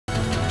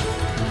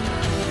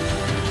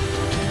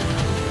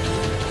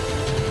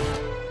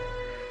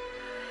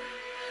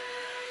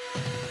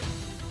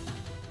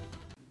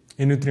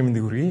Энэ өдрийн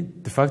мэндийг хүргэе.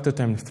 Факто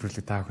тойм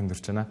нэвтрүүлэг та бүхэнд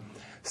хүрч байна.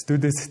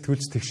 Студиэд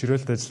сэтгүүлч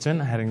тэгшрүүлэлт ажиллаж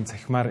байна. Харин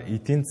цахимаар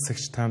эдийн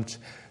засагч томч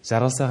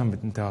жаргал сайхан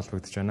бидэнтэй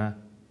холбогдож байна.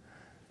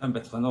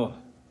 Байна уу?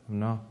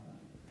 Өмнө.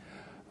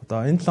 Одоо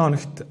энэ 7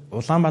 хоногт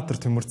Улаанбаатар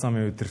төмөр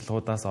замын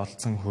удирдлагуудаас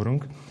олдсон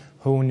хөрөнгө,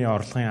 хувь хүний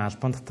орлогын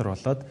албан татвар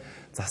болоод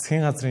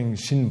ЗАСГИЙН ГАЗРЫН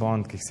ШИНЭ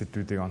БОНД гэх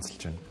сэдвүүдийг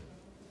онцолж байна.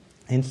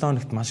 Энэ 7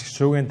 хоногт маш их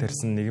шуугиан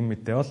тарьсан нэгэн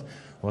мэдээ бол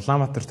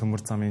Улаанбаатар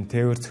төмөр замын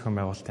тээвэр зохион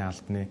байгуулалтын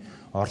албаны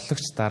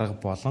орлогч дарга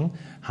болон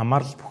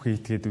хамаарал бүхий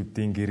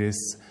этгээдүүдийн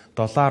гэрээс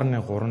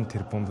 $7.3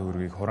 тэрбум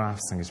төгрөгийг хураан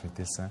авсан гэж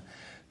мэдээлсэн.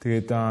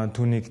 Тэгээд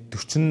түүнийг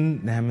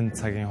 48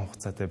 цагийн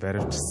хугацаатай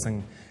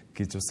баривчилсан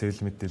гэж бас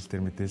эвлэл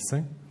мэдээлэлээр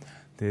мэдээлсэн.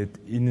 Тэгээд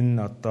энэ нь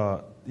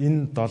одоо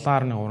энэ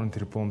 $7.3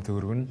 тэрбум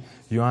төгрөг нь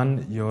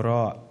юан,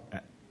 евро,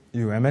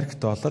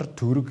 Америк доллар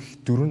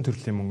төгрөг 4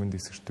 төрлийн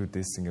мөнгөнд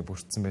эсвэртүүдээс ингээ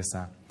бүрдсэн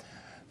байсан.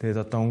 Тэгээд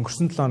одоо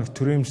өнгөрсөн 7 хоногт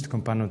төрийн эмчит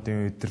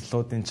компаниудын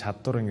удирдлагуудын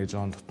чадвар ингэж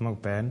он тутмаг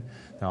байна.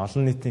 Тэгээд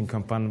олон нийтийн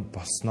компани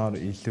болсноор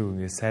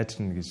илүү ингэ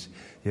сайжирна гэж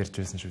ярьж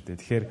байсан шүү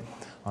дээ. Тэгэхээр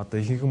одоо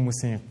ихэнх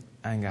хүмүүсийн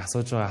ингээ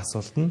асууж байгаа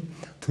асуулт нь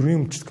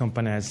төрийн эмчит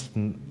компани ажилд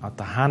нь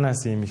одоо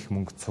хаанаас ийм их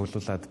мөнгө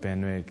цуглуулад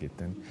байна вэ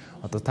гэдэг нь.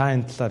 Одоо та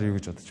энэ талаар юу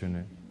гэж бодож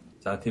байна вэ?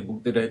 За тийм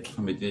бүгдээр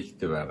адилхан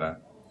мэдээлэлтэй байгаа.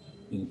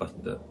 Энэ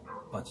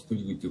бат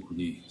төлөвлөгөөний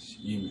хүний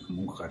ийм их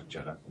мөнгө гарч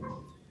байгаа.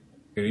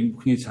 Тэгэхээр энэ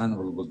бүхний цаана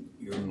бол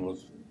ер нь бол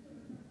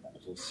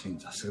улсын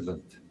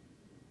засаглалд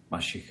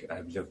маш их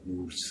авилга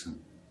нүүрсэн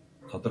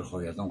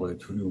тодорхой ялангуяа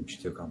төрийн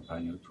өмчтэй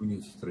компани түүний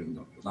дотор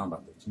энэ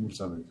Улаанбаатар төмөр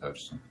замыг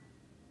тойрсон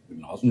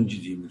энэ олон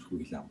жил иймэрхүү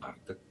хилэн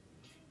гардаг.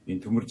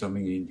 Энэ төмөр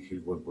замын энэ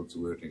хэрэг бол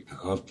зүгээр нэг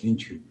тохиолдлын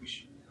ч хэрэг биш.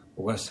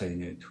 Угаасаа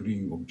энэ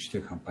төрийн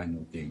өмчтэй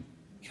компаниудын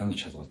хяналт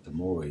шалгалт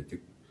муу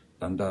байдаг.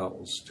 Дандаа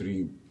улс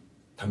төрийн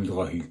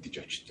томилгоо хийгдэж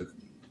очдог.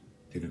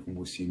 Тэр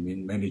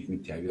хүмүүсийн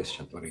менежментийн авиас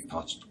шалгуурыг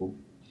тооцдоггүй.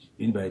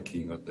 Энэ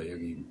байдлын одоо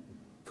яг ийм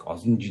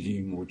олон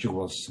жилийн мужиг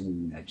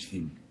болсон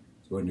ажлын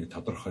зөвхөн нэг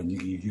тодорхой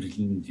нэг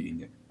ихэрлэнд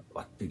энэ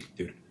бат төлөв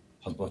дээр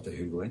холбоотой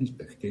хэрэг байна л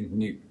да. Гэхдээ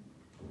хүний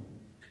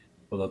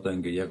бол одоо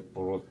ингээ яг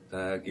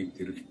буруутай гинт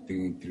хэрэгтэн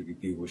энэ төр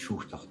гэдгийг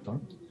шүүх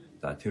тогтоо.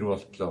 За тэр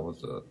болтлоо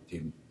бол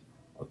тийм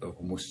одоо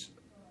хүмүүс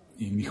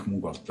ийм их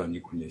мөнгө олдлоо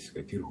нэг хүнээс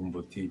гэ тэр хүн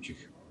бол тийм ч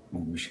их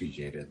мөнгө биш гэж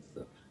яриад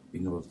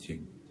энэ бол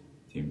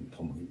тийм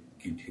том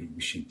гинт хэрэг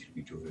биш энэ төр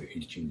гэж өөрөө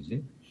хэлж юм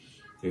лээ.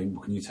 Тэгээ энэ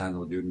бүхний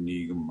цаана бол ер нь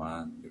нийгэм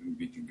маань ер нь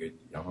бид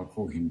ингээд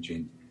ямархуу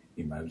хэмжээнд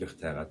ийм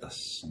авилгатайгаа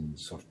дассан,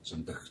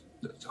 сурцсан,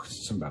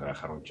 зохицсон байгааг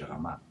харуулж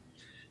байгаамаа.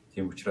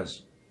 Тийм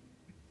учраас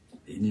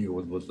энийг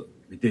бол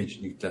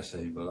мэдээж нэг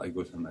талаасаа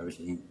айгүй сан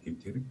авилгын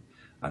гэмт хэрэг,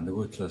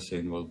 нөгөө талаасаа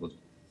энэ бол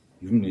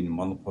ер нь энэ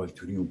монопол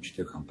төрийн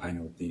өмчтэй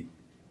компаниудын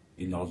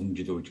энэ олон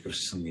жил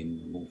үжигэрсэн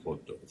энэ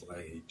мөнгөд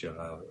улгаа хийж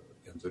байгаа,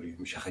 янз бүрийн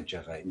юм шахаж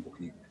байгаа энэ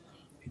бүхнийг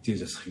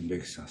хэзээ засах юм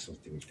бэ гэсэн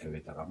асуултыг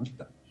тавиад байгаа юм л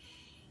да.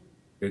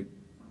 Тэгээд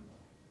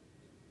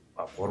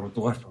 3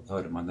 дугаар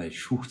тохиол манай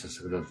шүүх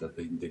засаглал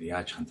одоо энэ дээр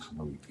яаж хандах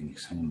нь гэдэг нэг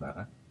сонирн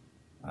байгаа.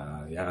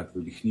 Ягаад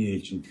гэвэл эхний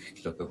ээлжинд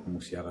гэтэл одоо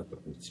хүмүүс ягаад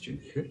үүсэж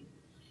байна гэхээр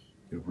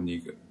тэр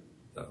хүнийг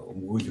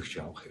өмгөөлөгч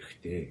авах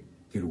хэрэгтэй.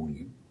 Тэр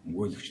үнийг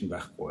өмгөөлөгч нь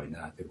байхгүй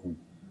байна. Тэр хүн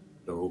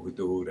одоо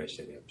өөдөө өөр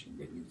ажиллаар явж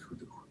ингээд нэг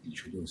хөдөлгөөн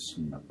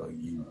чөлөөсөн одоо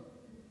ийм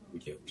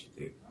үйл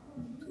явдлыг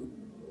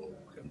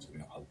янз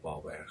бүрийн холбоо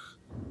барих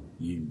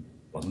ийм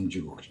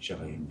боломжийг өгч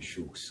байгаа юм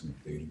шүү гэсэн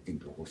иргэдийн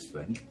төгөөс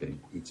байна л да.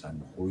 Энэ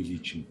цаана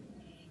хуулийн чинь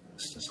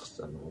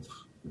засахсан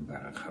болох юм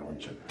байгааг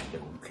харуулж байгаа.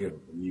 Яг үнэхээр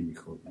ийм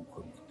их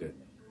хөрөнгөтэй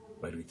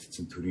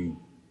баригдсан төрийн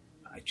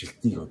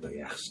ажилтныг одоо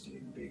яах ёстой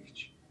юм бэ гэж.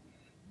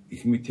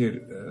 Их мэтэр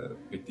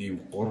бид ийм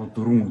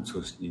 3-4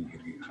 өнцгөөсний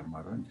хэргийг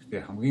хармаар байна.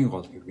 Гэхдээ хамгийн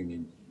гол хэрэг нь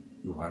энэ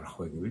юу харах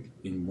вэ гэвэл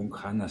энэ мөнгө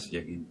хаанаас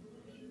яг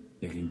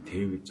энэ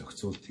тээвэр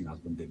зохицуултын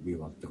албан дээр бий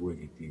болдог вэ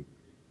гэдгийг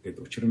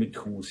тэгээд учир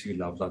мэдэх хүмүүсийг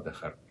лавлаад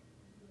байхаар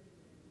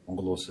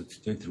Монгол улсад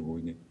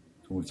тэргүүний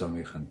төмөр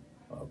замынх нь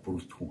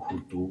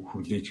бүрэлдэхүүн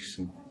хүрлээж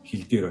гисэн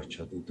хил дээр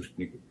очиод өдөрт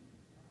нэг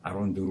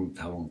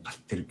 14-5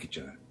 галт тэрэг гэж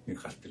байгаа. Нэг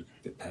галт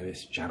тэрэгтэй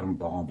 50-60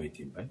 вагон байт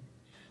юм байна.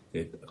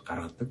 Тэгээд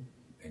гаргадаг.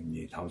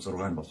 Энэ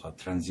 5-6 нь болохоор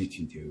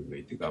транзитийн тээвэр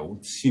байдаг.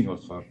 Үдсийн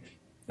болохоор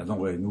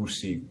ялангуяа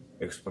нүүрсийн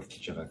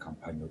экспортлж байгаа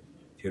компаниуд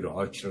тэр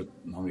очрод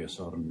ном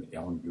ёсоор нь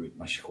явна гэвэл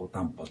маш их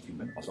удаан болд юм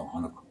байна. Олон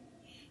хоног.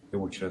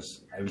 Тэгм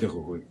учраас авилга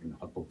өгөөд энэ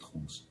холбогдох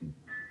хүмүүст нь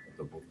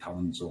одоо бүр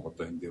 500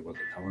 одоо энэ дээр бол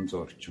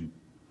 500 орчим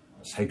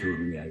сая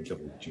төгрөгийн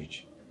авилга өгж ийж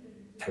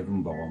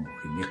 50 вагон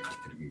бүхий нэг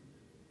галт тэргийг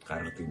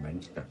гаргадаг юм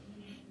байна л да.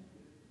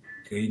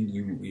 Тэгээ энэ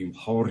юм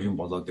ховор юм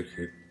болоод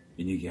ирэхээр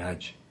энийг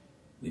яаж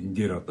энэ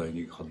дээр одоо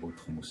энийг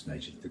холбогдох хүмүүс нь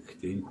ажилдаг.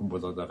 Гэхдээ энэ хүн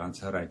бол одоо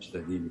ганцаараа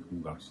ажиллаад ийм их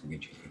мөнгө авсан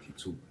гэж хэлэхэд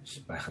хэцүү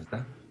байх л да.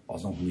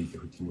 Олон хүний л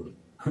хөдөлмөр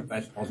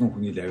олон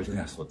хүний л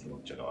авилгын асуудал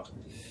болж байгаа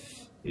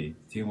байна.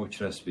 Тийм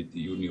учраас бид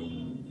юуны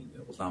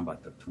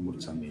Улаанбаатар төмөр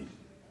замын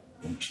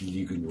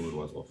өмчлөлийг нь өөр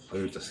болгох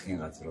хоёр засгийн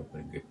газар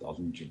одоо ингээд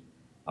олон жил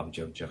авч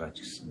явж байгаа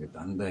ч гэсэн ингээд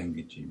дандаа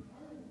ингэж юм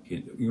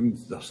ер нь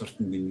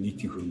завсартанд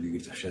нийтийн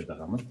хөрөнгөийг завшаад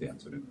байгаа юм л да.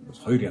 Янз бүрийн хүмүүс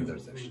хоёр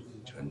янзаар завшиж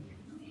байгаа.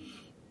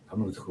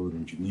 Томрог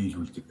хөрөнгө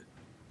нийлүүлдэг.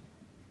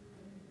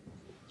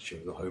 Жишээ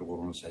нь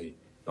 2-3 сая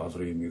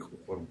долларын нэг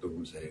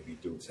 3-4 сая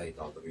илүү сая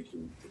доллар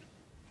илүү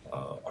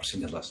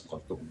Оросын талаас нь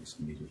голдуу хүмүүс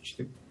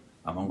нийлүүлждэг.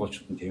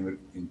 Монголчууд нь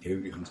энэ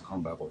тээврийн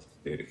зохион байгуулалт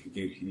дээр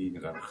хэгээр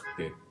хэнийг гаргах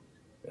дээр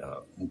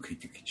мөнгө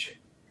хийдэг гэж.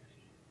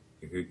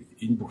 Тэгэхээр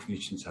энэ бүхний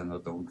чинь цаана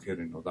одоо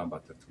үнэхээр энэ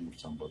Улаанбаатар төмөр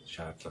зам бол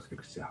шаардлага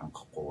хэрэгцээ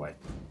хангахгүй байна.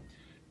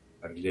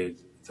 Параллел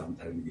зам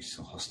тавина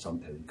гэсэн, хос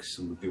зам тавина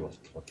гэсэн үдийг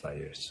бодлоо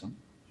ярьсан.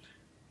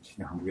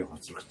 Эхний хамгийн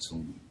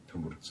хоцрогдсон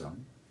төмөр зам.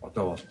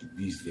 Одоо бол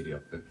визлэр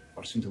явдаг.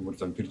 Оросын төмөр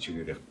зам тэр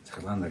чигээр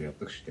цахилгаанаар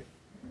явдаг шүү дээ.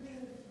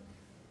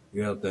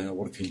 Тэгээд одоо энэ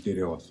урд хил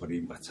дээрээ болохоор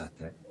ийм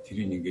бацаатай.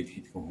 Тэрийг ингээд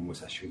хитгэн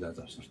хүмүүс ашиглаад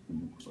авсарт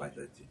мөнгө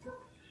гайлаад идэг.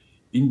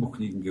 Энэ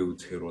бүхнийг ингээд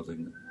үзэхээр бол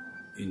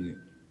энэ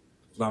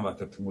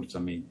Улаанбаатар төмөр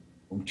замын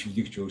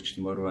өмчлөлийг ч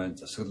өөрчлөмөр байна,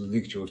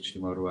 засаглалыг ч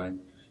өөрчлөмөр байна.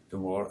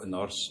 Тэгвэл энэ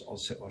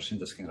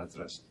Оросын засгийн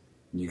газраас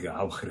нэг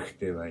авах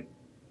хэрэгтэй байна.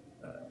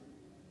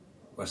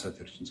 Баса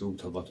тэр чинь зөв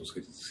толгойд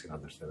усгаж засгийн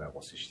газартай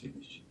байгуулсан шүү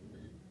дээ.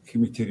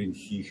 Хэмитэрийн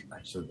хийх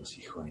ажил бас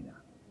их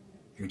байна.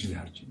 Тэгж л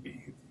харж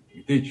би.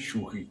 Мэдээж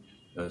шүүхийг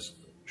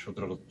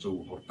шудраг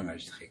зөв хурдан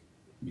ажиллахыг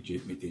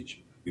мэдээж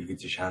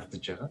иргэд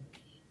шаардаж байгаа.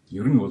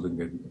 Ер нь бол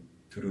ингээд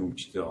төрийн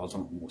өмчтэй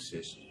олон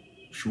хүмүүсээс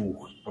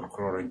шүүх,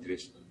 прокурор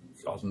энтрээс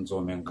олон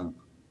 100 мянган,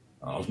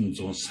 олон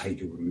 100 сая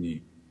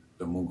төгрөгийн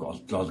мөнгө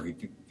олдлоо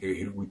гэдэг. Тэгээ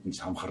хэрэгүүд нь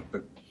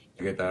самхардаг.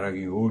 Тэгээ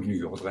дараагийн өөр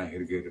нэг явуулгын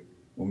хэрэгээр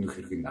өмнөх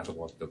хэрэг нь алга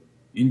болдог.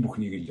 Энэ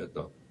бүхнийг л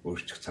одоо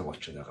өөрчлөх цаг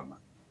болчиход байгаа юм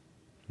аа.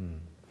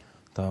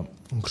 Одоо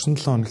өнгөрсөн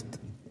 7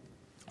 хоногт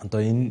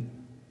одоо энэ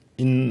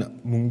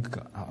мөнгө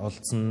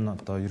олдсон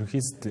одоо ерөнхий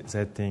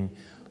сайдын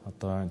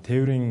одоо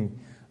тээврийн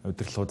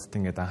удирдлагуудад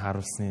ингээд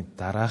анхааруулсны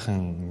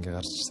дараахан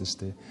ингээд гарч ирсэн шүү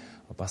дээ.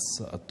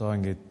 Бас одоо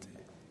ингээд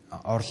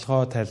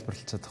орлогоо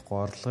тайлбарлаж чадахгүй,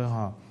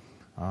 орлогын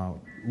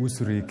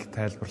үүсвэрийг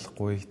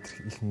тайлбарлахгүй их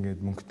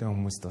ингээд мөнгөтэй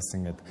хүмүүст бас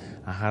ингээд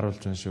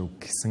анхааруулж байна шүү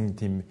гэсэн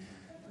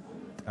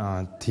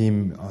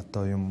тийм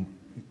одоо юм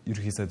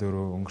ерөнхий сайд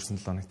өөрөө өнгөрсөн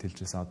 7 хоногт хэлж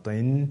байсан.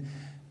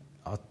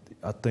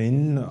 Одоо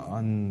энэ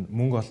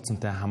мөнгө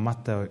олцсонтай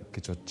хамаатай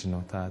гэж бодож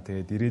байна уу та?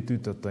 Тэгээд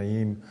ирээдүйд одоо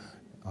ийм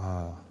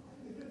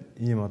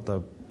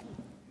одоо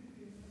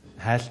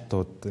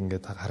хайлтууд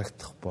ингээд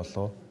харагдах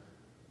болов.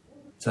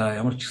 За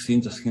ямар ч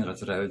гэсэн засгийн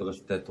газар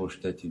авилгалтай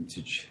тууштай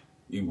тэмцэж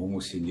ийм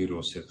хүмүүсийн нэр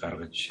усыг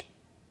гаргаж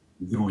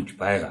илрүүлж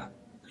байгаа.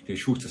 Гэхдээ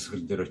шүүх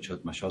засаглал дээр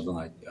очиод маш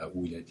олон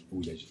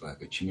үйл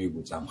ажиллагааг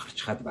чимээгүй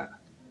замхарчхаад байгаа.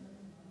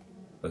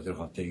 Тэр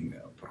хотын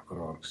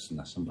прокурор гэсэн,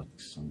 Насанбат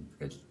гэсэн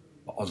тэгэл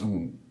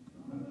олон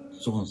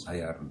 100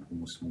 саяар нь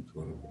хүмүүс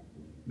мөнгөөр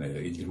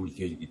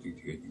илрүүлээ гэдэг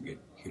тэгээд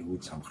ингээд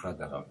хэрэгүүд самхраад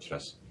байгаа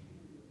учраас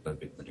одоо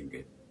бид нар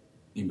ингээд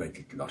ийм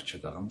байдалд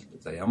орчод байгаа юм л да.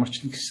 За ямар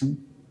ч нэгсэн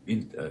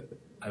энд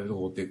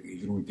авилгуудыг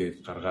илрүүлээд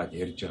гаргаад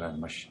ярьж байгаа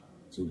нь маш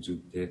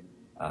зөвтэй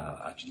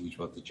ажил гэж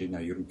бодож байна.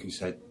 Ерөнхий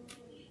сайд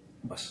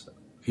бас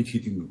хэд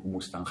хэдэн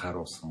хүмүүст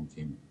анхааруулсан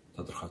тийм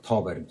тодорхой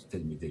тоо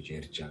баримттай мэдээж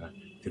ярьж байгаа.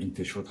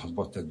 Тэрнтэй шууд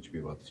холбоотой гэж би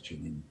бодож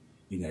байна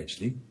энэ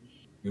ажлыг.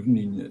 Ер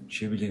нь энэ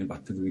Шивлийн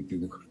Батал гэдэг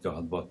нөхөртэй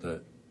холбоотой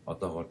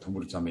одоогоор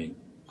төмөр замын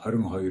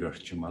 22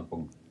 орчим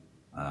албан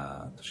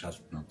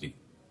тушаалтнуудыг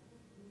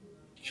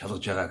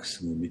шалгаж байгаа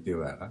гэсэн мэдээ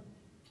байгаа.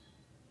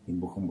 Энэ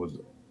бүхэн бол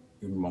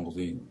ер нь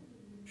Монголын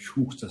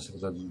шүүх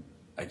засаглал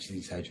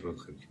ажлыг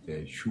сайжруулах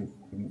хэрэгтэй. Шүүх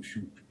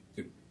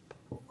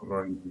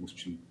прокурорын хүмүүс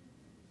чинь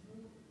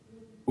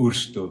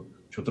өөрсдөө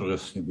чударга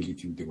ёсны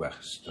бэлэг тэмдэг байх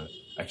хэрэгтэй.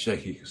 Ажлаа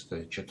хийх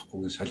хэрэгтэй,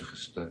 чадахгүйг солих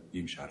хэрэгтэй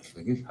ийм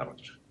шаардлагыг л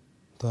харуулж байгаа.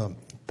 Одоо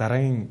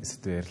дараагийн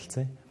сэдвээр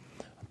ярилцъя.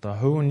 Одоо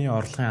хувь хүний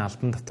орлогын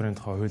албан татварын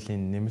тухай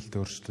хуулийн нэмэлт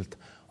өөрчлөлт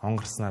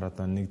онгорсноор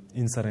одоо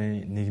энэ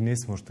сарын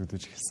 1-ээс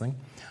мөрдөгдөж эхэлсэн.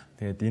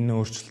 Тэгээд энэ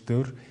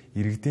өөрчлөлтөөр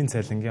иргэдийн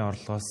цалингийн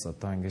орлогоос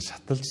одоо ингээд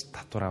шаталж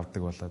татвар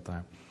авдаг болоод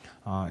байгаа.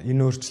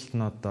 Энэ өөрчлөлт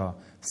нь одоо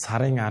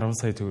сарын 10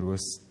 сая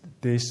төгрөгөөс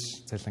дээш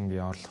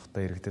цалингийн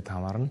орлоготой иргэдэд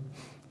хамаарна.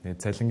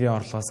 Тэгээд цалингийн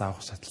орлогоос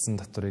авах шаталсан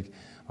татварыг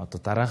одоо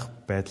дараах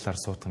байдлаар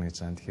суутгана гэж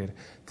байна. Тэгэхээр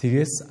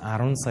тгээс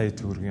 10 сая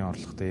төгрөгийн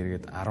орлоготой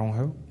иргэд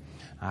 10%,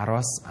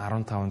 10-аас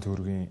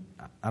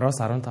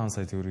 15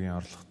 сая төгрөгийн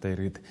орлоготой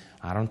иргэд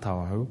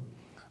 15%,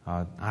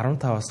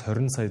 15-аас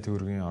 20 сая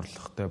төгрөгийн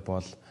орлоготой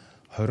бол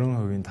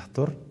 20%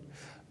 татвар.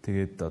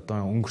 Тэгээд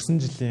одоо өнгөрсөн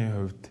жилийн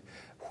хувьд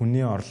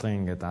хүний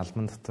орлогын ингээд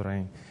албан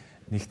татварын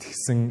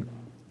нэгтгэсэн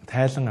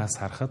тайлангаас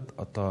харахад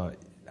одоо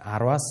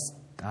 10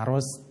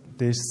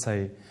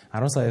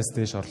 саяас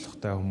дээш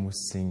орлоготой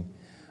хүмүүсийн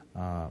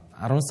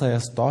 10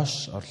 саяас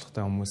доош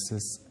орлоготой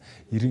хүмүүсээс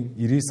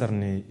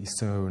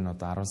 99.9% нь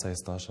одоо 10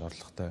 саяас доош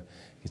орлоготой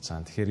гэж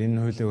байна. Тэгэхээр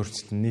энэ хуулийн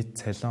өөрчлөлт нийт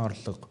цалин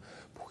орлого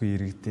бүхий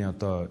иргэдийн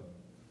одоо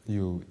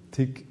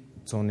тэг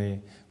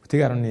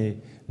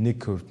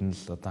 10.1% нь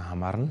л одоо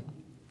хамаарна.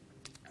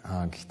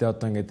 Гэхдээ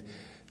одоо ингээд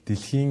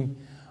дэлхийн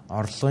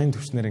орлогын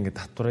түвшнээр ингээд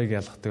татварыг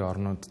ялгадаг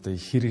орнууд одоо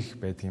их хэрэг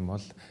байдаг юм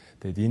бол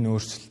тэгээд энэ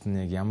өөрчлөлт нь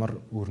яг ямар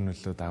үр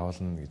нөлөө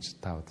дагуулна гэж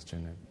та бодож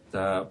байна вэ?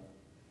 За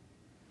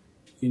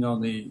энэ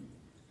оны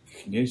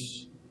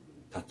эхнээс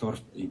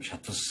татварт ийм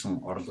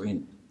шаталсан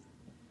орлогын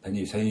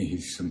таны саяхан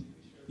хэлсэн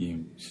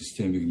ийм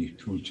системийг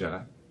нэвтрүүлж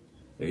байгаа.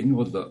 Энэ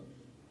бол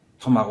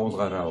том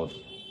агуулгаараа бол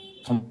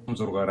том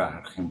зургаараа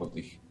харах юм бол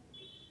их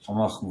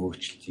томоохон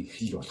өөрчлөлтийг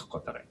хэл болох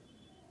гээд байгаа юм.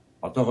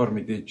 Одоогоор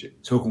мэдээж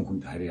цөөхөн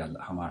хүнд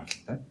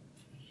хамааралтай.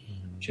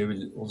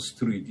 Чивэл улс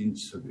төр эдийн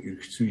засаг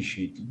эрх зүйн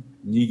шийдэл,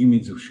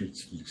 нийгмийн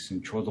зөвшөөрлөл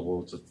гэсэн чуулга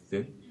уулзалт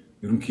дээр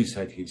ерөнхий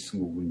сайд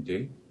хэлсэн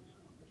үгэндээ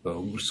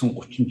өнгөрсөн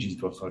 30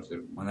 жилд болохоор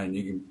манай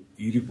нийгэм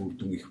эрэг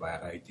үрдэн их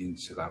байгаа, эдийн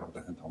засаг 10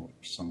 дахин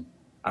томорсон,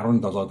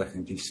 17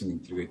 дахин дэлсэн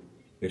энтергээд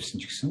ярьсан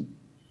ч гэсэн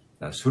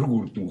сөрөг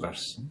үрдэн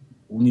гарсан.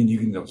 Үүний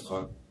нэг нь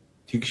болохоор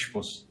тэгш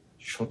бус,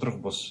 шудраг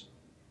бус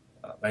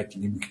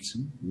байдал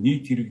нэмэгдсэн.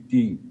 Нийт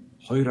иргэдийн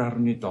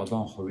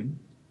 2.7% нь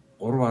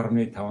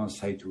 3.5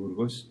 сая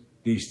төгрөгөөс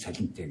дээш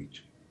цалинтай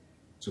гэж.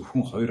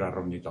 Зөвхөн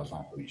 2.7%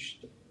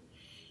 шүү дээ.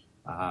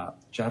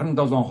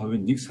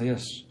 67% нь 1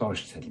 саяас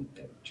доош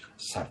цалинтай гэж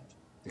байна. Сард.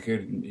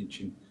 Тэгэхээр энэ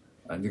чинь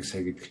 1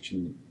 сая гэдэг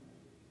чинь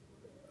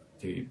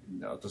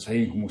одоо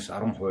саяын хүмүүс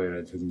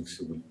 10%-аар төлнө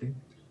гэсэн үг л дээ.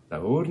 За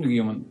өөр нэг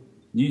юм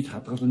нийт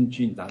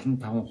хадгаламжийн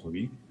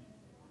 75%-ийг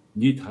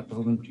нийт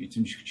хадгаламж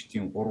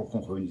эзэмшигчдийн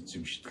 3%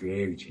 эзэмшдэг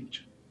гэж хэлж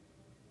байгаа.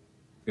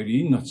 Тэгэхээр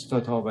энэ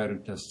ноцтой тоо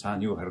байрамтаас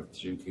цаана юу харагдаж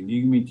байна гэхээр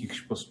нийгмийн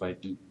тэгш бус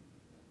байдал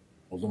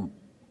улам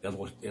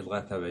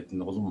ялгаатай байдал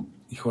нь улам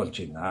их болж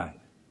байна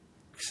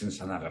гэсэн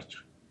санаа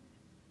гарч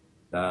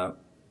байна.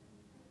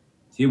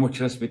 Тийм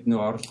учраас бид нэг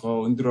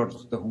орлогоо өндөр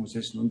орлоготой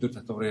хүмүүсээс нь өндөр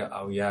татварыг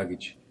авъя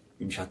гэж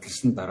юм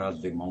шатлсан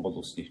дарааллыг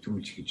Монгол улс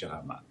нэвтрүүлж хийж байгаа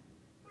юм.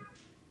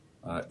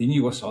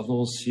 Энийг бас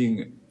олон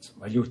улсын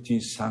валютын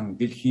сан,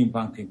 дэлхийн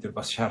банк энэ төр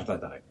бас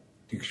шаардаад байгаа.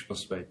 Тэгш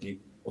бус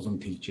байдлыг улам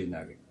тэлж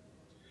байна гэх.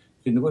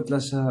 Тэгэхээр нөгөө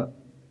талаас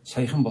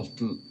саяхан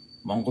болтол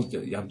Монголд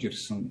явж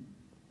ирсэн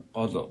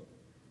гол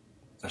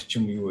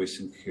зарчим юу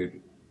байсан гэхээр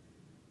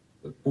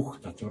бүх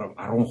татвар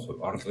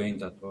 10%,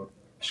 орлогын татвар,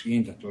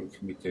 ашигын татвар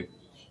гэх мэт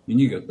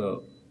энийг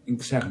одоо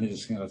инх сайхны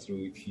засгийн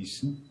газрын үед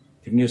хийсэн.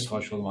 Тэрнээс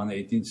хойш бол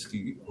манай эдийн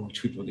засгийг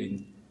хөгжихэд бол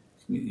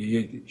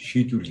энэ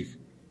шийдвэрлэх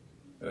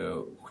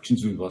хүчин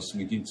зүйл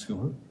болсон эдийн засгийн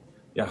хувь.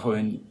 Яг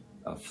нь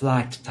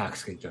flat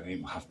tax гэдэг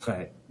юм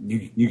хавтгай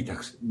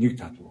нэг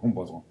татвар хүн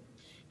болгон.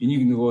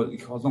 Энийг нөгөө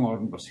их олон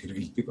оронд бас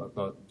хэрэгэлдэг.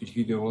 Одоо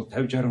дэлхийд бол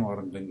 50-60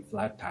 оронд энэ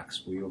flat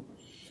tax буюу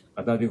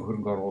гадаадын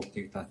хөрөнгө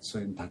оруулалтыг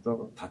татсан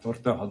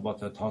татвартай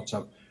холбоотой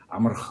тооцоог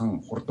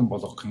амархан хурдан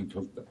болгохын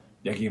тулд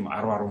яг ийм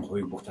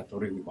 10-10% бүх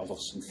татварыг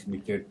болгосон гэх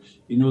мэтээр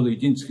энэ бол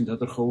эдийн засгийн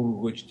тодорхой үр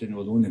өгөөжтэй нь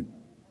бол үнэн.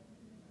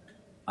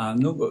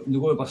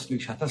 Нөгөө бас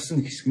нэг шаталсан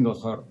хэсэг нь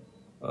болохоор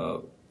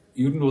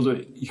ер нь бол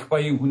их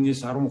баян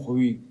хүнээс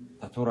 10%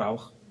 татвар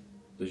авах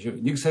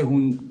 1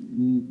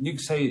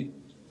 сая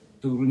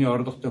төгрөгийн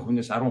орлоготой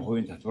хүнээс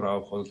 10% татвар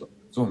авах бол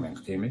 100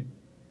 мянга тийм ээ.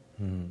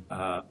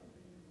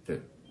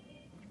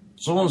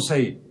 100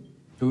 сая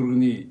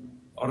төгрөгийн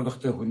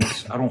орлоготой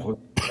хүнээс 10%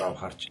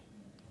 авахаар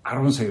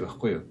 10 сая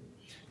байхгүй юу?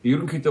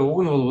 Ерөнхийдөө уг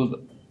нь бол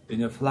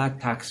энэ flat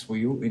tax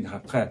буюу энэ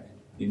хавтгай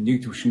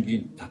нэг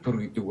түвшингийн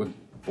татвар гэдэг бол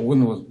уг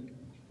нь бол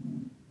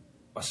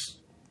бас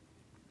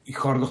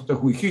их орлоготой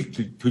хүн ихийг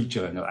төлж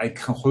байгаа.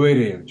 Аятайхан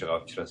хуваараа явж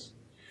байгаа учраас.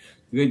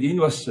 Тэгээд энэ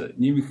бас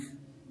нэмэх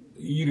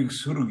эерэг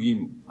сөрөг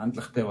ийм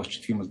хандлагатай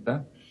болчихдөг юм л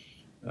да.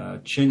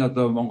 Жишээ нь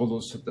одоо Монгол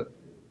улсад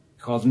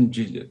их олон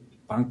жил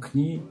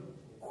банкны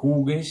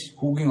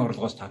хүүгийн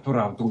орлогоос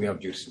татвар авдаг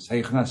явж ирсэн.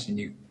 Саяхнаас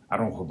энийг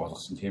 10%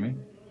 болгосон тийм ээ.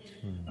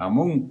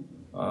 Мөн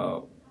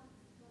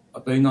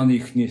одоо энэ оны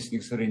эхнээс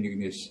 1 сарын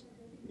 1-ээс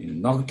энэ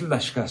ногдол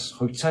ашгаас,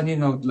 хувьцааны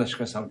ногдол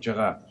ашгаас авж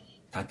байгаа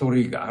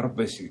татварыг 10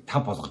 байсыг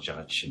 5 болгож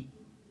байгаа жишээ.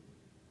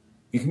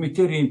 Их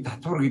мэтэр ийм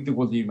татвар гэдэг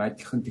бол ийм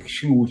адилхан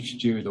тэгшин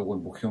үйлчилж ивэл уг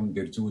нь бүх юм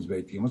дээр зүйл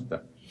байдаг юм л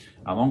да.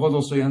 Монгол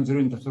улс янз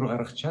бүрийн татвар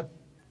гаргачаад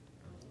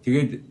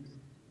тэгээд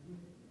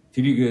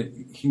тэрийг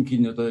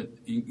хин одоо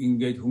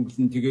ингээд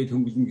хөнгөлн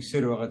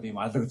гэсээр байгаад ийм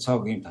алаг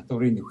цаог ийм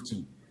татварын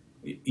нөхцөл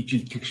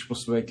ижил тэгш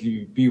бус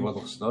байдлыг бий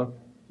болгосноор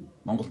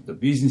Монголд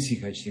бизнес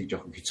хийх ажлыг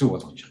жоохон хэцүү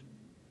болгож байгаа.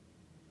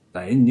 За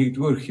энэ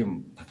нэгдүгээр юм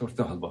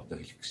татвартай холбоотой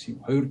хэлэх гэсэн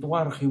юм.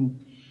 Хоёрдугаарх юм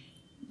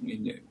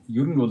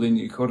ер нь бол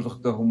энэ их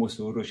орлоготой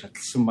хүмүүс өөрөө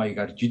шатлсан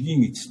маягаар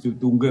жилийн эцэст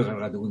дүнгээ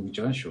гаргаад өгнө гэж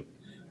байгаа шүү.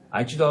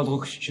 Ажил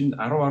олгогч чинь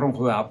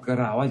 10%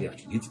 авгаараа аваад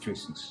явчих хэдэж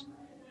байсан гэсэн.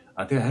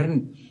 Тэгээ харин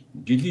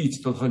жилийн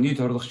эцэст болохоор нийт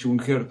орлогч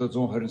үнэхээр одоо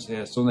 120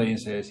 саяас 180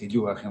 саяас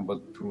илүү байх юм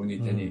бол түрүүний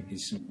таны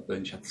хэлсэн одоо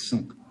энэ шатлсан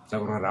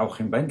загвараар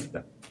авах юм байна л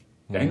да.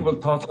 Энэ бол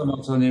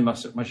тооцооны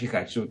маш их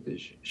ажлууд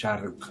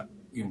шаардлагатай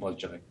юм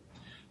болж байгаа.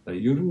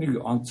 Ер нь нэг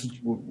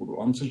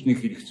онцолж нэг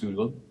хэлэх зүйл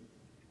бол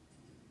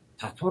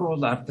татвар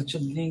бол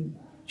ардчлалын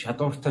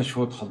чадвартай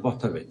шууд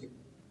холбоотой байдаг.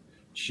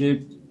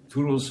 Жишээ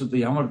төр улсад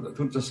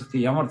төр засагт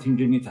ямар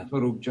хэмжээний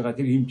татвар өгж байгаа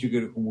тэр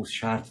хэмжээгээр хүмүүс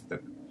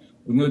шаарддаг.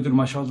 Өнөөдөр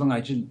маш олон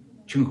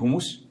ажилчин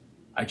хүмүүс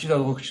ажил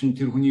олгогч нь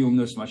тэр хүний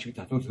өмнөөс маш их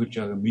татвар төлж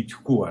байгааг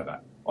мэдэхгүй байгаа,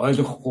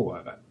 ойлгохгүй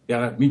байгаа.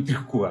 Яагаад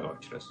мэдрэхгүй байгаа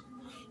учраас.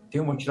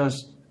 Тийм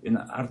учраас энэ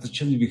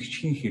ардчлал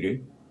бэхжихийн хэрэг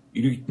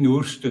иргэд нь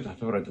өөрсдөө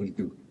татвараа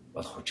төлдөг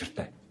болох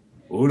учиртай.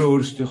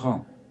 Өөрөөсдийнхөө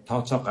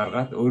тооцоо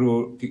гаргаад өөрөө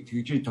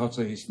тэгж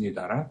тооцоо хийсний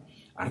дараа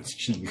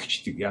ардчлал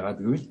бэхждэг. Яагаад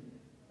гэвэл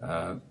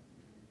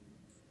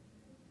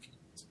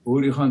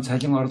өөрийнхөө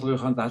цалин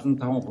орлогынхаа 25%,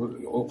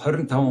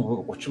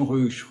 25%,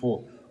 30%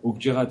 шихуу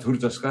өгж байгаа төр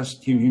засгаас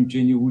тийм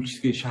хэмжээний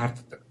үйлчлэгээ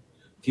шаарддаг.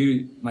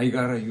 Тэр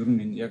маягаараа ер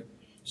нь яг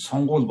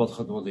сонгуул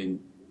болоход бол энэ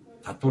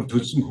татвар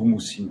төлсөн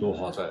хүмүүсийн дуу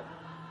хоолой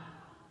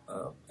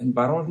энэ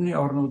баруун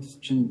орнууд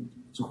чинь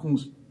зөвхөн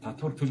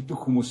татвар төлдөг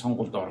хүмүүс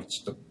сонгуульд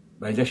оролцдог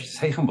байлаач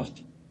саяхан болт.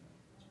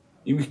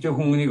 Эмэгтэй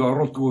хүнийг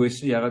оруулдаггүй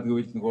байсан. Ягаад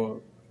гэвэл нөгөө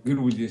гэр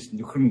бүлээс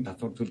нөхөр нь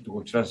татвар төлдөг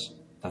учраас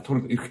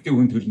татвар эрэгтэй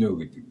хүн төлнө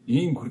гэдэг.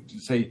 Ийм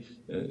хүртэл сая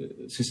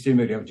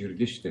системээр явж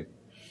ирлээ шүү дээ.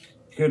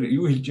 Тэгэхээр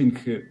юу хэлж ийм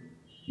гэхээр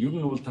ер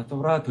нь бол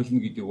татвараа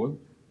төлнө гэдэг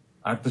бол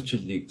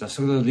ардчлалыг,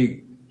 засаглалыг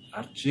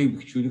ардчийг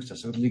бэхжүүлэх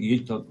засаглалыг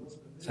ил тод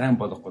сайн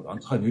болгоход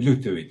онцгой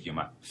нөлөөтэй байдаг юм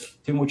а.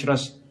 Тийм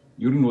учраас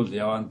ер нь бол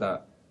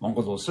яванда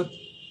Монгол улсад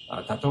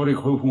татварыг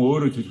хувь хүн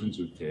өөрөө төлөх нь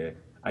зүйтэй.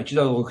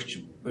 Ажил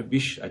олгогч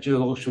биш,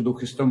 ажил олгогчд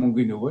өгөх ёстой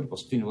мөнгөний нөгөө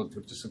бусдын бол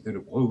төр засаг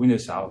тэр хувь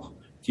хүнээс авах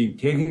тийм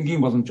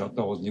техникийн боломж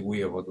одоо бол нэг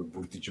үе яваад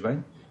бүрдэж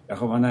байна.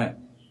 Яг манай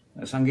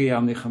сангийн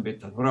яамныхан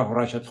бид татвараа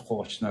хурааж чадахгүй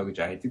болчихно гэж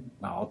айдаг.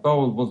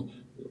 Одоо бол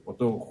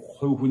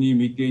хувь хүний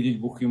мэдээлэл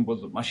бүх юм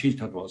бол маш ил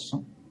тод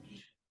болсон.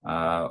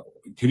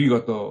 Тэрийг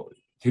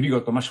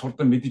одоо маш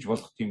хурдан мэдэж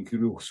болох тийм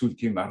хэрэг өсвөл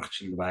тийм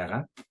аргачлал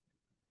байгаа.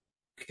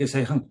 Гэхдээ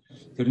саяхан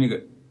тэр нэг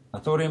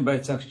татварын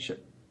байцаагч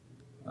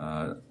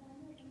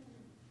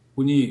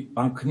хүний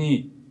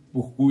банкны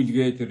бүх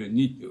гүйлгээ тэр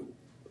нийт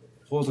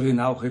хуулийг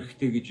авах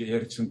хэрэгтэй гэж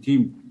ярьсан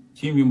тийм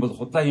юм бол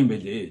худлаа юм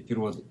байлээ. Тэр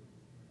бол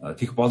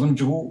тех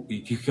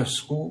боломжгүй, тех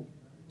ёсгүй.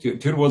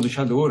 Тэр бол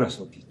шал өөр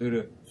асуудал.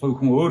 Тэр хувь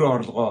хүн өөрөө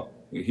орлогоо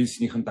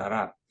хэлснийхэн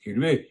дараа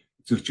хэрвээ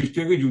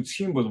зөрчилтэйгэж үзэх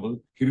юм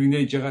бол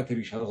хэрэгнээж байгаа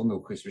тэрийг шалгана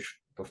өгөхөөс биш.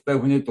 Дуртай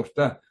хүний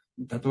дуртай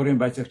татварын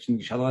байцаагч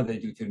нэг шалгаад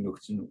айдаг тэр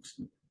нөхцөн.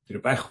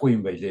 Тэр байхгүй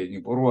юм байлээ.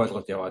 Нэг буруу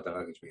ойлголт яваад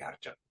байгаа гэж би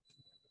харж байгаа.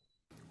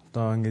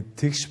 Одоо ингээд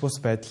тэгш бус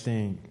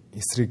байдлын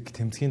эсрэг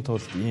тэмцэхийн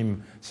тулд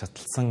ийм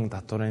шатлсан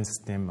татварын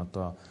систем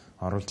одоо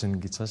оруулж ийн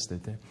гэж байгаа шүү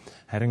дээ.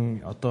 Харин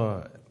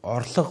одоо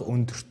орлого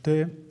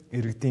өндөртэй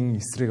иргэдийн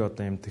эсрэг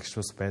одоо ийм тэгш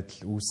бус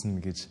байдал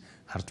үүснэ гэж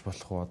харж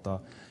болох уу? Одоо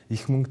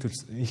их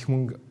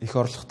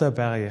орлоготой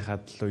байгаагийнхаа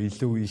төлөө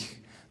илүү их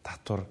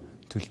татвар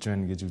төлж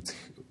байна гэж үзэх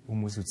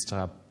хүмүүс үзэж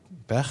байгаа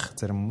байх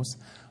зарим хүмүүс.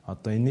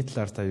 Одоо энэний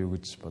талаар та юу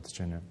гэж бодож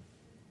байна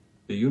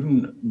вэ? Ер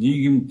нь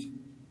нийгэмд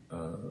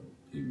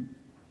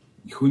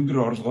их өндөр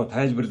орлогоо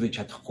тайлбарлаж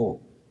чадахгүй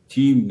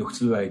тийм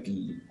нөхцөл байдал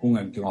хүн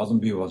амьтан олон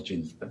бий болж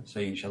байна л да.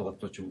 Саяын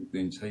шалгалтууч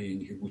бүгдийн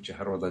саяын их хүчийг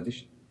харуулад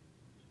шүү.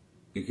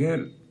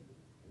 Тэгэхээр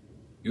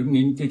ер нь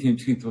энэтэй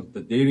тэмцэхийн тулд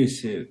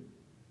дээрээсээ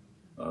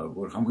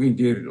бүр хамгийн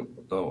дээр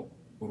одоо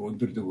бүр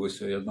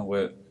өндөрлөгөөс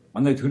ялангуяа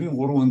манай төрийн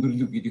 3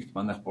 өндөрлөг гэдэгт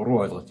манайх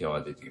буруу ойлголт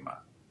яваад байдаг юм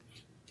аа.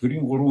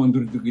 Төрийн 3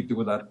 өндөрлөг гэдэг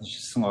бол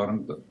ардчилсан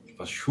оронд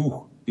бас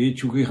шүүх, дээд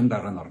шүүхийн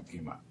дарга нь ордог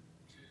юм аа.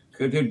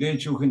 Тэгэхээр тэр дээд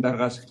шүүхийн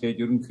даргаас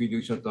эхлээд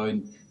ерөнхийдөө одоо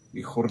энэ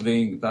их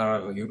хурлын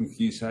дарга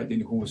ерөнхий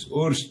сайдын хүмүүс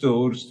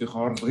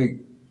өөрсдийнхөө орлогыг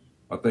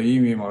одоо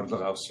ийм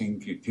орлого авсан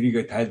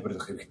тэрийгэ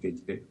тайлбарлах хэрэгтэй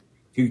л дээ.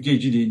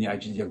 Тэгжээж энэ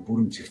ажил яг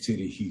бүрэн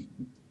зэгцээрээ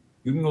хийгдэнэ.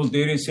 Ер нь бол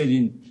дээрээсээ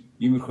энэ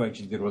иймэрхүү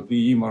ажил дээр бол би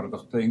ийм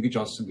орлоготой ингэж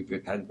олсон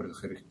гэдгээ тайлбарлах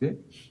хэрэгтэй.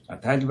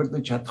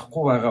 Тайлбарлаж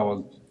чадахгүй байгаа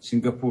бол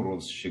Сингапур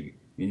улс шиг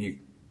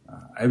энийг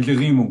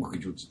авилгын мөнгө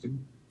гэж үздэг.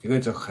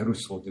 Тэгээ зөх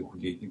хариуцлагуудыг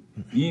хүлээдэг.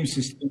 Ийм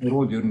систем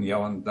руу ер нь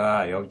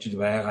явандаа явж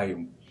байгаа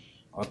юм.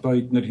 Одоо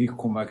эдгээр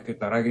хийхгүй маа гэхэд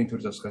дараагийн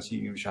төр засгаас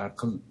ийм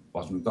шаардсан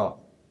болно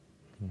доо.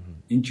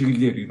 Энэ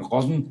чиглэлээр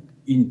гол нь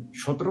энэ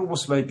шудраг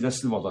бус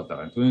байдлаас л болоод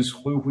байгаа. Түүнээс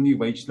хувь хүнийг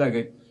баяжлаа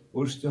гэж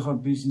өөрсдийнхөө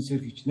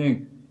бизнесээр хичнээн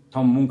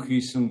том мөнгө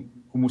хийсэн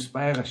хүмүүс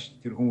байгаа ш.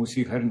 Тэр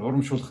хүмүүсийг харин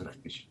урамшуулах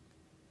хэрэгтэй ш.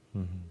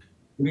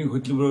 Тэрийн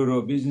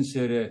хөтөлбөрөөрөө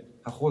бизнесээр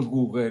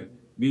хахуулгүйгээр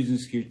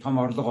бизнес хийж том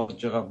орлого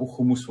олж байгаа бүх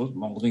хүмүүс бол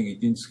Монголын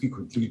эдийн засгийг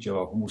хөдөлгөж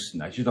яваа хүмүүс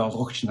нь ажил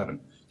олгогч нар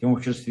нь. Тийм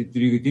учраас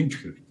тэднийг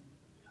дэмжих хэрэгтэй.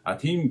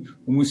 Тийм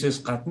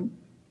хүмүүсээс гадна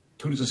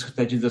төр засагт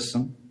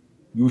ажилласан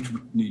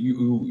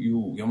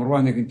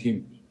ямарваа нэгэн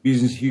тийм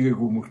бизнес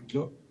хийгээгүй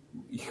мөртлөө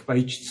их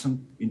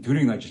баяжсан энэ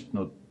төрийн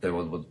ажилтнуудтай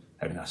бол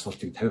харин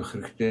асуултыг тавих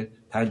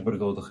хэрэгтэй,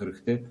 тайлбарлуулах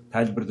хэрэгтэй.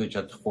 Тайлбарлаж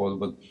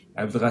чадахгүй бол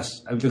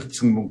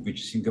авилгагдсан мөнгө гэж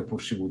Сингапур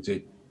шиг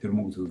үзээд тэр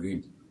мөнгө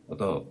төгөөг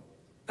одоо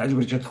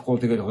тайлбарлаж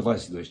чадахгүй тэгээд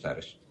хулгайс л байж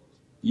таараш.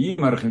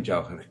 Ийм арга хэмжээ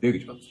авах хэрэгтэй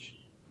гэж бодож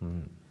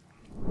байна.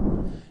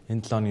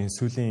 Энэ 7 оны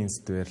сүүлийн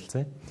институт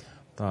ярилцъя.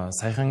 Одоо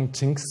саяхан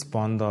Чингис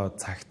бондоо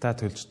цагтаа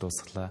төлж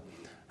дуусглаа.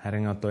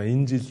 Харин одоо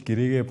энэ жил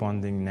гэрээгээ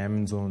бондын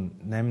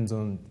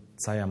 800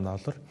 сая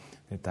 $8.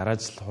 Дараа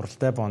жил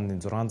хуралдай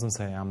бондын 600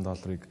 сая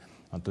 $8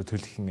 одоо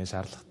төлөх ингээ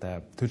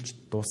шаардлагатай, төлж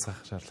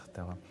дуусгах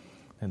шаардлагатай байгаа.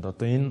 Тэгэд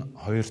одоо энэ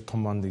хоёр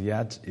том бондыг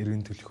яаж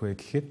эргэн төлөх вэ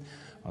гэхэд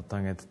одоо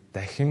ингээд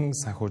дахин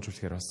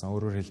санхүүжүүлэхээр болсон.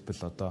 Өөрөөр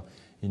хэлбэл одоо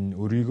энэ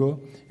өрийгөө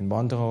энэ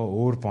бондыгоо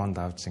өөр бонд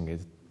авч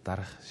ингээд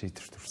дарах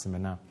шийдвэр төрсэн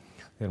байна.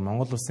 Тэгэхээр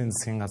Монгол Улсын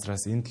засгийн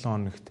газраас энэ 7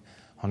 хоногт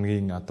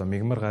хоногийн одоо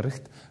мигмар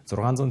гарагт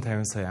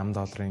 650 сая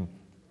 $8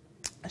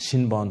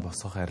 шинэ бонд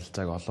босгох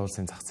арилжааг олон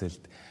улсын зах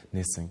зээлд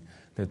нээсэн.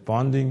 Тэгээд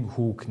бондын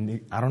хүүг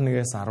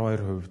 11-ээс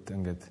 12%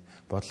 ингээд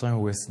бодлогын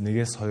хүүгээс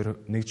 1-ээс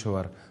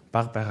 2%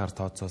 бага байхаар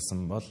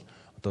тооцоолсон бол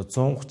одоо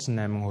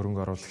 138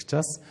 хөрөнгө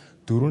оруулагчаас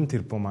 4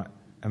 тэрбум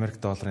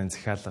Америк долларын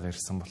захиалга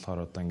ирсэн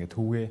болохоор одоо ингээд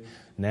хүүгээ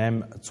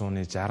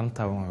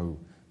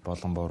 865%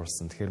 болон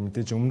бууруулсан. Тэгэхээр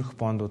мэдээж өмнөх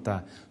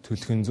бондуудаа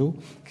төлөх нь зөв.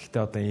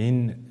 Гэхдээ одоо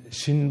энэ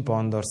шинэ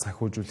бондоор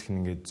санхүүжүүлэх нь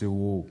ингээд зөв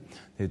үү?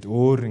 Тэгэд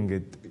өөр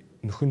ингээд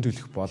нөхөн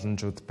төлөх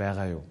боломжууд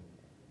байгаа юу?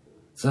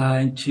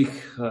 За энэ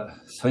чих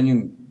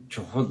сонин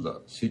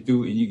чухал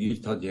сэдв энийг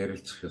ил тод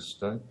ярилцах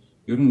ёстой.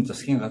 Ер нь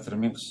засгийн газар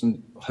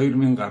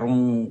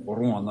 2013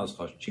 оноос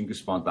хойш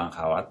Чингис бонд анх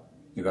аваад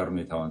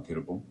 1.5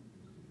 тэрбум.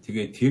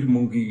 Тэгээд тэр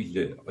мөнгийг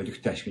л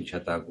олигтой ашиглаж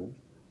чадаагүй.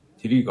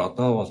 Тэрийг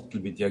одоо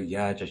болтол бид яг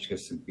яаж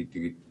ашигласан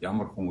гэдгийг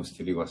ямар хүмүүс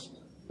тэрийг бас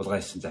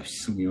булгайсан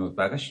завшсан юм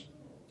байгаа ш.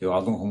 Тэгээ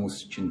олон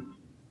хүмүүс чинь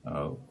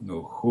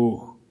нөө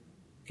хөөх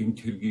гэмт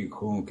хэргийг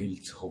хөөн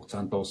хилцэх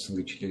хугацаанд дууссан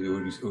гэж хэлээд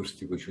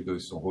өөрсдөө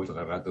шүлөөсөн хууль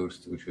гаргаад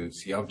өөрсдөө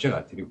шүлөөс явж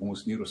байгаа. Тэрийг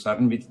хүмүүс нэр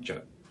усаар нь мэдж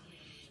байгаа.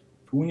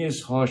 Түүнээс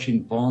хойш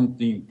энэ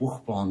бондын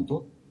бүх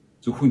бондууд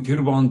зөвхөн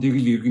тэр бондыг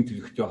л иргэн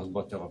төлөхтэй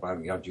холбоотойгоор баг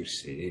явж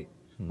ирсэн.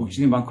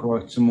 Хөгжлийн банк руу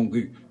очсон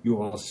мөнгийг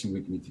юу болсон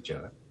гэд мэдж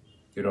байгаа.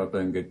 Тэр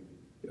одоо ингээд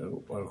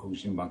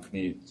хөгжлийн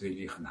банкны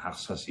зээлийнх нь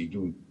хагасаас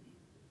илүү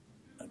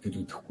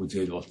төлөвлөхгүй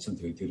зээл болсон.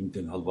 Тэгээд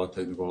тэрнтэй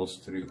холбоотой нэг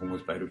улс төрийн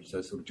хүмүүс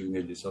баримтлаа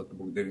сүржигнэлээс одоо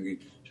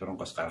бүгдээрээ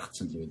шоронгоос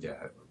гаргацсан л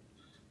байлаа.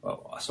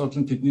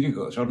 Асуудал нь тэднийг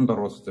шоронд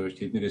оруулах гэж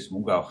тэднээс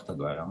мөнгө авах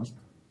тал байгаа юм л.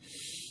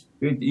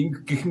 Тэгээд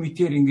гэх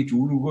мэтээр ингэж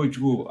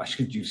өргөөжгүй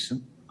ашиглаж ирсэн.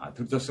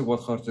 Тэр засаг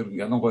болохоор зэрэг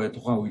ялангуяа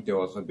тухайн үедээ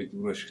болохоор бид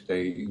өөр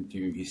ашигтай энэ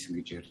тийм хийсэн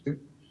гэж ярьдаг.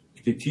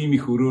 Гэтэ тийм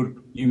их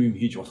өрөөр юм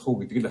хийж болох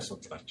уу гэдэг л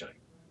асуудал гарч байгаа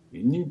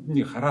юм.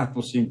 Энэний хараат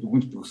бус юм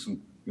дүгнэлт өгсөн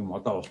юм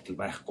одоо болтол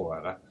байхгүй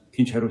байгаа.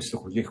 Тинч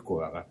хариуцлага хүлээхгүй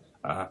байгаа.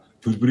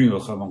 Төлбөрийн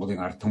болохоор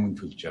Монголын ард түмэн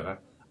төлж байгаа.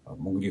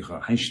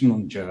 Мөнгөнийхөө ханшин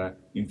унж байгаа.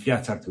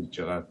 Инфляцаар төлж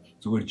байгаа.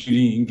 Зүгээр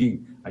жирийн энгийн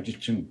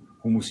ажилчин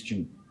хүмүүс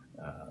чинь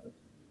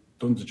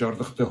дунд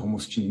зорилготой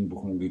хүмүүс чинь энэ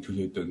бүх мөнгийг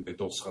төлөөд ингээд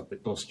дуусгаад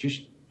дуусчих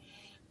шít.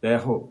 Тэгээ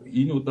яг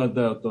энэ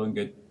удаад одоо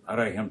ингээд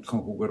арай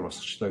хямдхан хүүгээр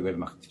босгочтой гэж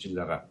магтчихл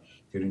байгаа.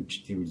 Тэр нь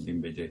ч тийм л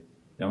юм байлээ.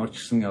 Ямар ч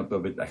гэсэн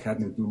одоо бид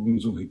дахиад нэг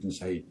 400 хэдэн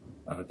сая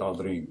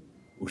долларын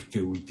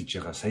өртөө үлдэж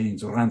байгаа. Саяын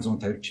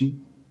 650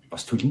 чинь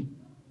бас төлнө.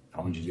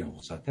 5 жилийн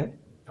хугацаатай.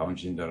 5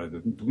 жилийн дараа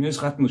төлнө. Түүнээс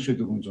гадна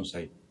өшөө 400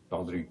 сая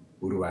долларын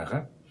өр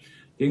байгаа.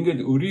 Тэгээ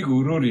ингээд өрийг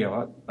өрөөр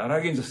яваад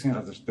дараагийн засгийн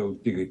газартаа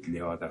үлдээгээд л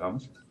яваад байгаа юм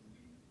л.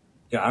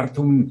 Тэгээ ард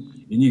түмэн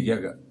энийг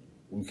яг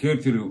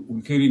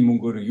үнэхээр энэ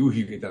мөнгөөр юу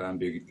хийгээд байгаа юм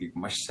бэ гэдгийг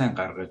маш сайн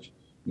гаргаж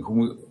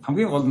хүмүүс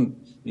хамгийн гол нь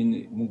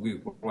энэ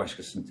мөнгийг буруу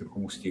ашигласан тэр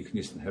хүмүүст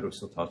ихнээс нь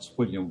хариуцлага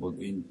тооцохгүй юм бол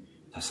энэ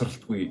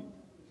тасралтгүй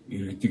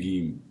иргэдэг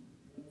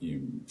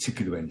ийм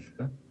цикл байна л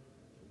да.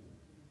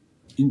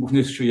 Энэ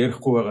бүхнээс шүү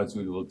ярихгүй байгаа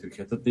зүйл бол тэр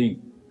хятадын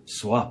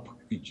swap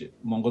гэж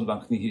Монгол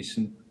банкны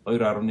хийсэн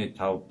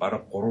 2.5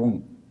 бараг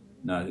 3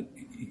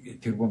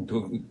 тэрбум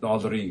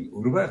долларын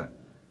өр байгаа.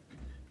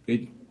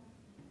 Тэгээд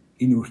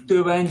энэ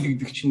өртөө байна л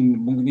гэдэг чинь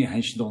мөнгөний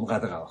ханшинд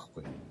унгаад байгаа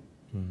байхгүй.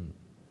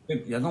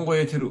 Тэгэхээр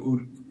ялангуяа тэр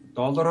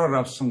доллараар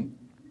авсан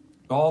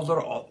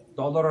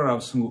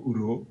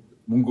өрөө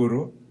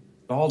мөнгөөрөө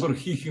доллар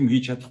хийх юм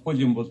хийж чадахгүй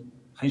юм бол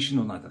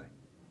ханшин унаад байгаа.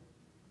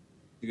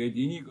 Тэгээд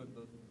энийг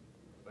одоо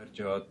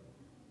барьж аваад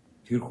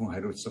тэр хүн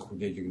хариуцах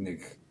хүлээлгэнэ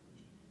гэх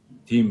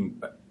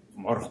тийм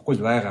орохгүй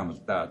байгаа юм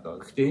л да одоо.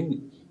 Гэхдээ энэ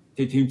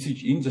тэмцэж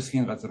энэ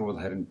засгийн газар бол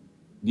харин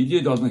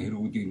нэлээд олон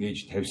хэрэгүүдийг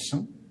нээж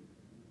тавьсан.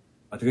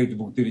 Тэгээд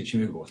бүгдээрээ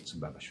чимээг болцсон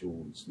байгаа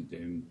шүү.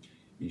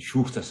 Энэ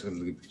шүүх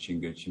засаглал гэдэг чинь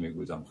ингээд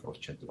чимээгүй замхруулж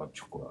чаддаг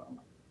болчихгүй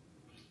байгаа.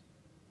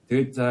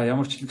 Тэгээд за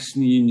ямар ч л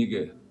гэсэн ийм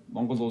нэг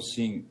Монгол улс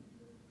чинь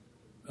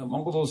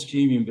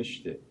ийм юм байна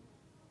шүү дээ.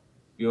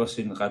 Би бас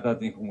энэ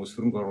гадаадын хүмүүс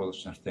хөрөнгө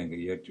оруулагч нартай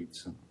ингээд ярьж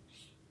үзсэн.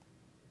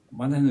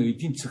 Манай нөө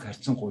эдийн засаг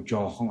харьцангуй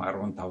жоохон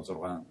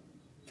 15-6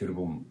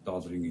 тэрбум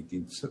долларын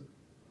эдийн засаг.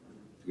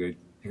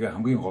 Тэгээ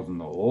хамгийн гол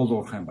нь уул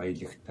уурхайн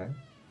баялагтай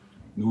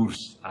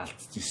нүүрс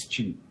алдцс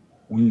чинь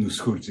үнэн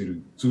өсгөр зэрэг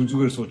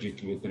зүгээр сууж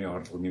идэх бидний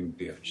орлого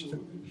нэмэгдээ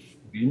явчихдаг.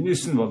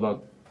 Энээс нь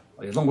болоод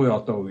ялангуяа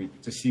одоо үед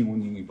засгийн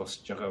үнийн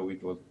босч байгаа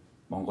үед бол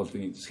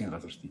Монголын засгийн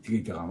газарт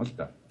итгээд байгаа юм л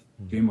да.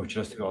 Тийм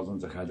учраас тэгээ олон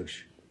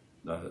захиалагч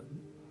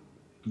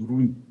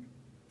 4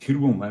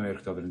 тэрбум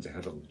Америк долларын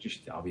захиалга өгч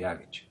штэ авъя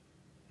гэж.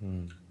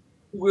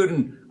 Үгээр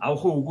нь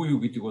авах үгүй юу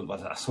гэдэг бол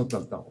бас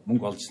асуудал да.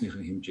 Мөнгө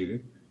олсныхын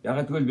хэмжээгээр.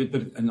 Ягаад гэвэл бид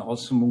нар энэ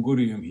олсон мөнгөөр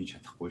юм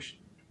хийж чадахгүй штэ.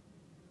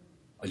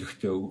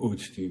 Олигтой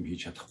өөдтэй юм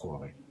хийж чадахгүй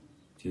байгаа юм.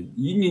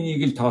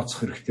 Энийг л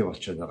тооцох хэрэгтэй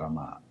болчиход байгаа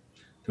маа.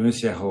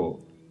 Түүнээс яг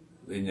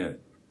энэ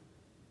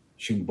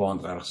шинэ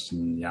бонд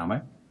гаргасан юм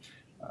аа.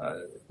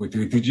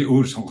 Тэгээд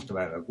өөр сонголт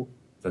байгаагүй.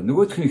 За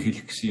нөгөөх нь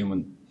хэлэх гэсэн юм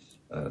нь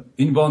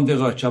энэ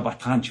бондыгоо очоо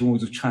Батхан ч юм уу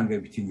Зүчхан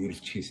гэж битгий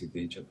нэрлэлчихээс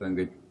дээ. Энд одоо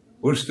ингээд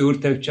өөрсдөө өөр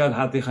тавьчаад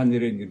хаадынхаа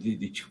нэрээр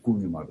нэрлээд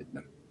ичихгүй юм аа бид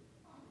нар.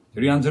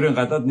 Тэр янз бүрийн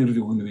гадаад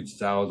нэрлэл өгнө гэж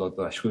заавал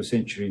одоо ашгүй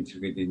сенчурийн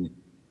зэрэгэд энэ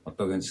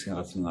одоогийн засгийн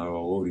газрын арга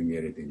өөр юм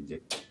яриад байна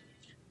лээ.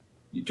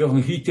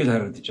 Жохон хийтэл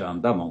харагдаж байгаа юм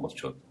да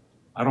монголчууд.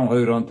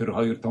 12 он тэр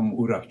хоёр том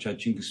өр авчаад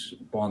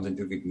Чингис бондын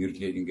тэргээд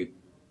нэрлээд ингээд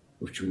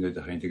өвчгнөөд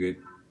байгаа юм. Тэгээд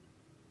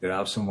тэр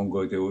авсан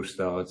мөнгөө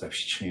өөрсдөө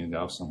завшчих юм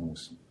авсан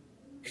хүмүүс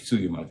хэцүү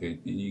юм аа.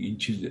 Тэгээд энэ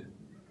чил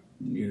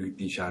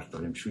иргэдийн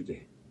шаардлага юм шүү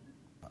дээ.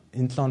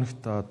 Энэ 7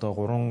 хоногт одоо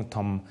 3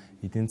 том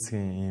эдийн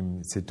засгийн ийм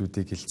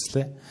сэдвүүдийг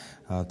хэлцлээ.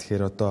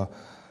 Тэгэхээр одоо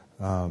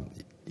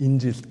энэ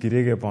жилд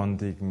гэрээгээ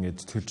бондыг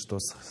ингээд төлж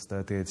дуусгах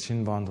хэрэгтэй. Тэгээд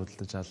шинэ бонд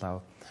худалдаж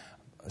авлаа.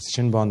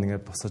 Шинэ бонд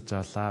ингээд босож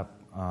авлаа.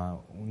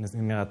 Үүнээс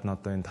гадна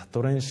одоо энэ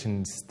татварын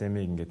шинэ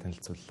системийг ингээд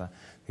танилцууллаа.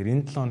 Тэгэхээр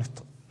энэ 7 хоногт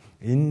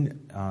Энэ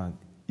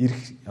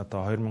ирэх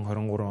одоо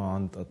 2023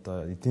 онд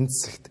одоо эдийн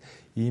засагт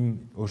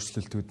ийм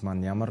өөрчлөлтүүд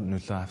маань ямар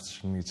нөлөө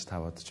авчирна гэж та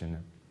бодож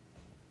байна вэ?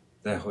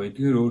 За яг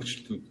эдгээр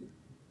өөрчлөлтүүд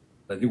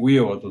нэг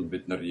үе бодвол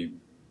бид нар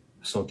ийм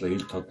асуудлаа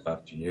ил тод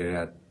гарч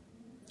яриад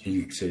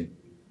хийгсээ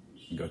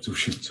ингээ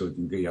зөвшөлтсөд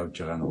ингээ явж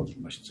байгаа нь бол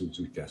маш зөв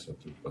зүйтэй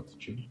асуудал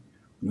бодож байна.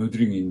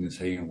 Өнөөдрийн энэ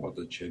саяхан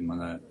бодож байна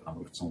манай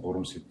амрагдсан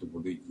 3 сэдв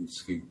бүр эдийн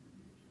засгийг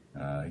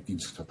эдийн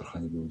засаг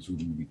тодорхой нэг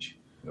үзүүлнэ гэж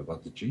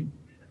бодож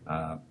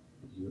байна.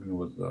 Ер нь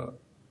бол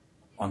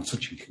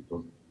онцолж хэлэхэд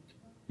бол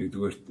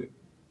нэгдүгээрт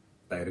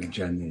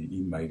арилжааны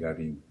ийм маягаар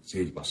ийм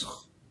зээл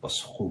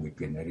босохгүй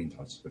гэдгээ нарийн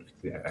тооцох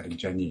хэрэгтэй.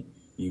 Арилжааны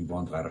ийм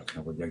бонд гаргах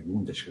нь бол яг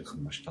юунд ашиглах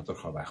нь маш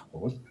тодорхой байхгүй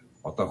бол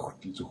одоо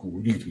хүртэл зөвхөн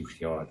үнийг төлөх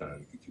яваад байгаа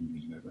гэдэг юм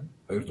байна.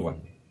 Хоёрдугаар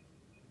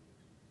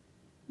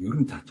ер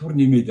нь татвар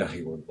нэмээд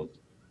байхыг бол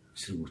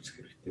эсэргүүцэх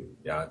хэрэгтэй.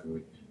 Яагаад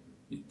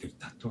гэвэл тэр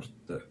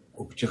татварт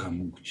өгж байгаа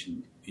мөнгө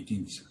чинь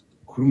эдийн засагт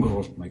хөрөнгө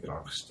оруулалт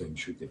маягаар орох хэрэгтэй юм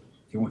шүү дээ.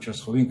 Тийм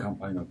учраас хувийн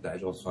компаниуд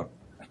аль болохоор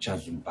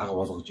ачаалал бага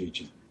болгож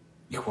ижил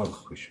их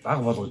болгох биш.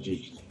 Бага болгож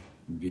ижил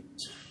ингээд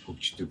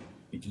хөгждөг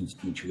эдийн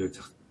засгийн чөлөө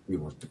зах бий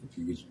болдог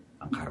гэдгийг л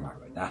анхаармаар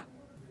байна.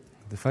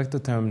 Факто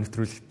тойм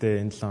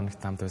нэвтрүүлэгтээ энэ 7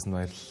 хоногт хамт байсан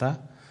баярлалаа.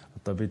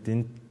 Одоо бид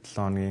энэ 7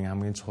 хоногийн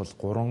хамгийн чухал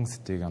 3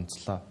 сэдвийг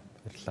онцлоо.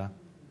 Баярлалаа.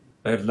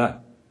 Баярлалаа.